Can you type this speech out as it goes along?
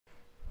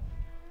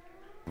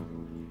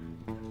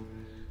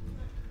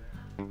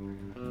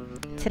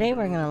Today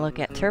we're going to look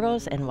at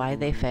turbos and why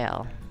they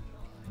fail.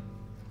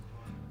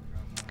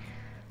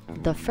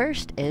 The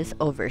first is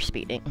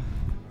overspeeding.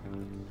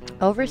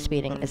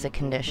 Overspeeding is a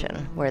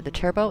condition where the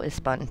turbo is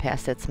spun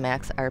past its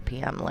max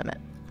RPM limit.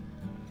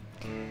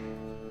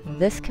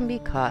 This can be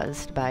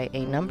caused by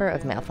a number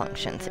of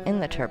malfunctions in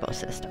the turbo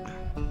system.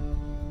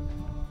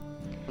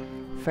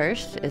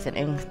 First is an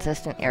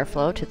inconsistent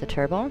airflow to the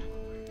turbo.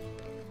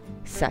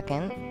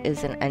 Second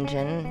is an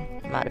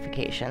engine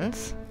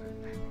modifications.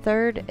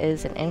 Third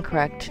is an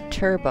incorrect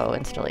turbo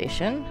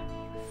installation.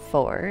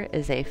 4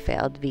 is a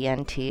failed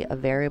VNT, a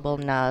variable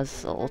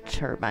nozzle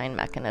turbine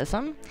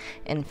mechanism.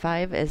 And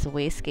 5 is a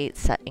wastegate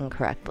set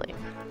incorrectly.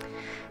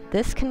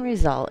 This can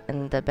result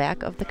in the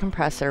back of the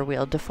compressor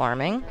wheel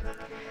deforming,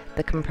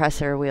 the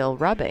compressor wheel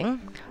rubbing,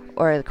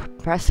 or the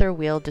compressor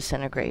wheel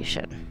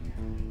disintegration.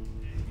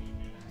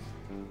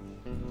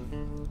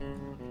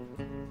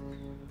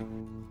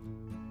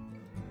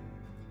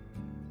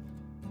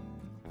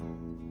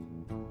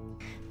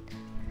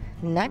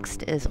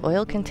 Next is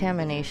oil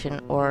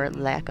contamination or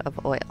lack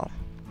of oil.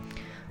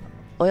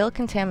 Oil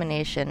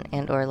contamination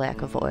and or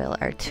lack of oil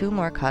are two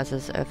more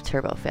causes of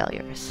turbo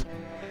failures.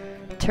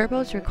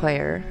 Turbos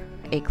require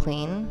a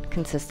clean,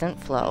 consistent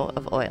flow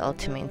of oil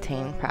to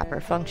maintain proper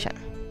function.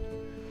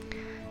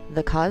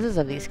 The causes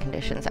of these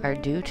conditions are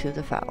due to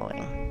the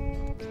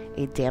following: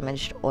 a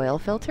damaged oil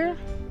filter,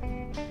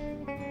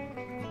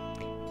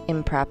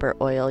 improper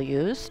oil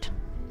used,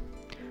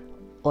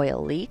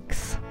 oil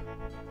leaks,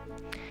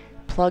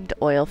 plugged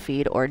oil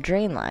feed or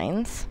drain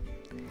lines,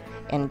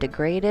 and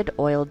degraded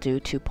oil due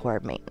to poor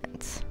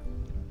maintenance.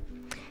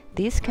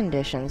 These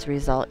conditions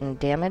result in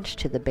damage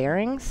to the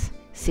bearings,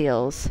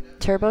 seals,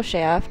 turbo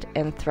shaft,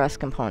 and thrust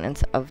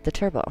components of the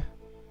turbo.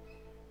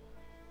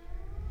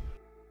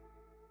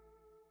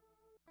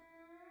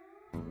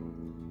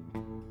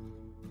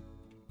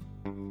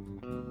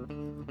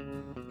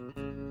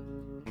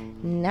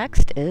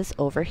 Next is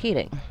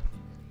overheating.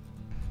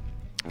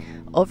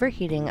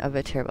 Overheating of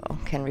a turbo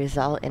can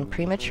result in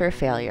premature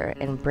failure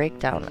and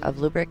breakdown of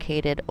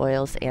lubricated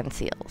oils and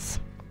seals.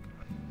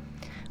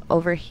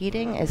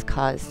 Overheating is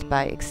caused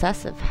by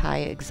excessive high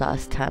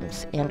exhaust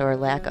temps and or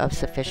lack of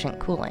sufficient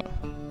cooling.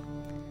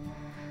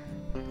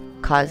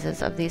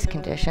 Causes of these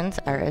conditions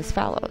are as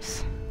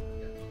follows: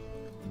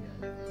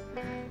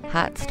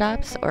 hot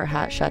stops or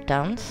hot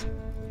shutdowns,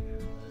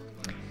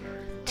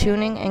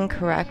 tuning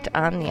incorrect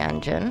on the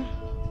engine,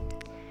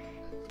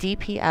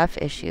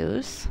 DPF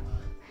issues,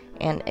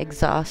 and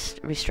exhaust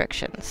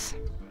restrictions.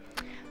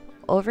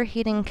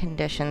 Overheating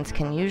conditions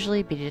can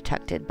usually be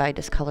detected by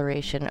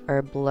discoloration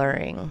or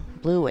bluing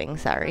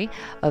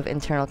of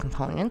internal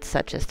components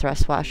such as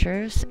thrust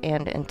washers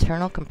and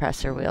internal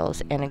compressor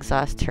wheels and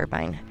exhaust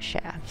turbine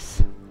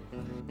shafts.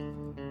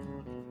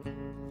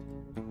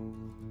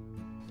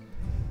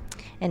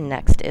 And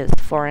next is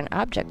foreign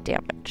object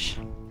damage.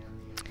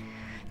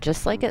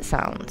 Just like it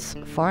sounds,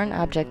 foreign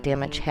object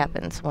damage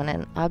happens when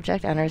an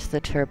object enters the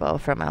turbo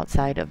from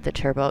outside of the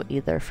turbo,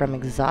 either from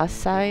exhaust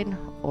side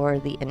or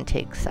the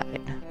intake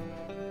side.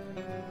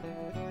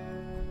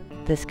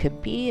 This could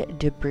be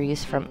debris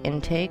from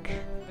intake,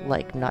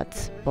 like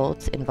nuts,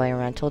 bolts,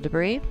 environmental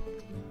debris.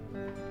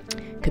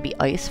 It could be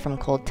ice from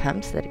cold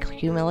temps that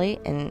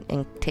accumulate in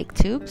intake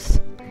tubes.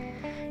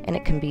 And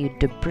it can be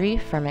debris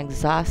from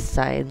exhaust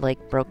side,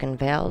 like broken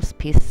valves,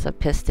 pieces of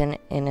piston,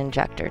 and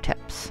injector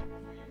tips.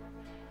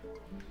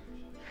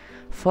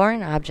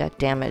 Foreign object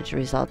damage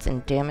results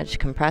in damaged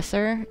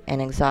compressor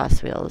and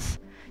exhaust wheels,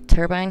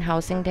 turbine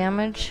housing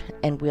damage,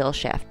 and wheel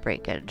shaft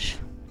breakage.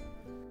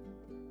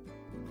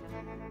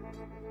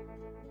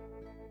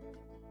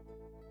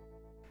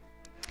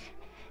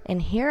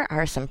 And here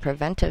are some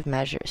preventive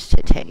measures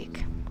to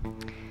take.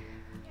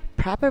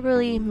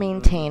 Properly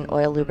maintain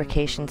oil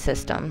lubrication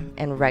system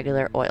and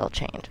regular oil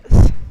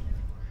changes.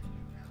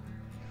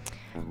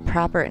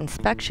 Proper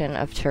inspection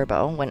of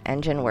turbo when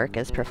engine work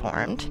is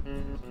performed.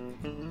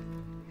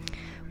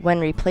 When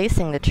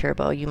replacing the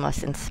turbo, you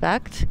must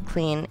inspect,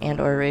 clean,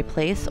 and or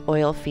replace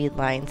oil feed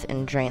lines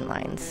and drain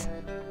lines.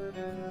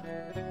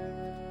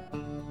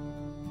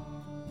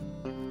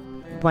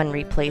 When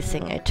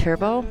replacing a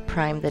turbo,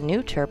 prime the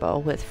new turbo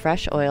with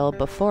fresh oil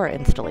before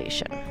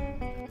installation.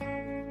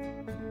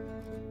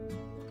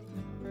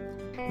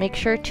 Make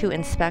sure to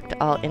inspect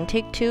all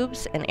intake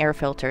tubes and air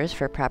filters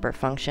for proper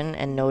function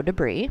and no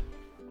debris.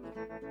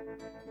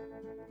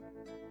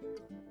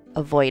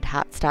 Avoid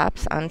hot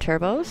stops on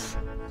turbos.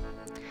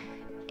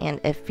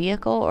 And if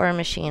vehicle or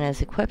machine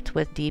is equipped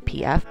with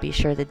DPF, be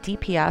sure the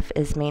DPF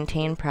is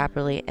maintained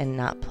properly and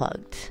not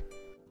plugged.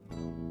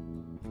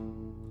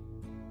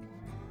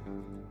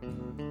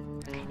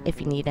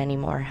 If you need any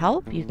more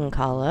help, you can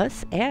call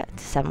us at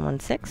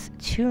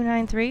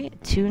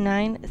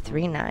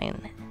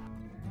 716-293-2939.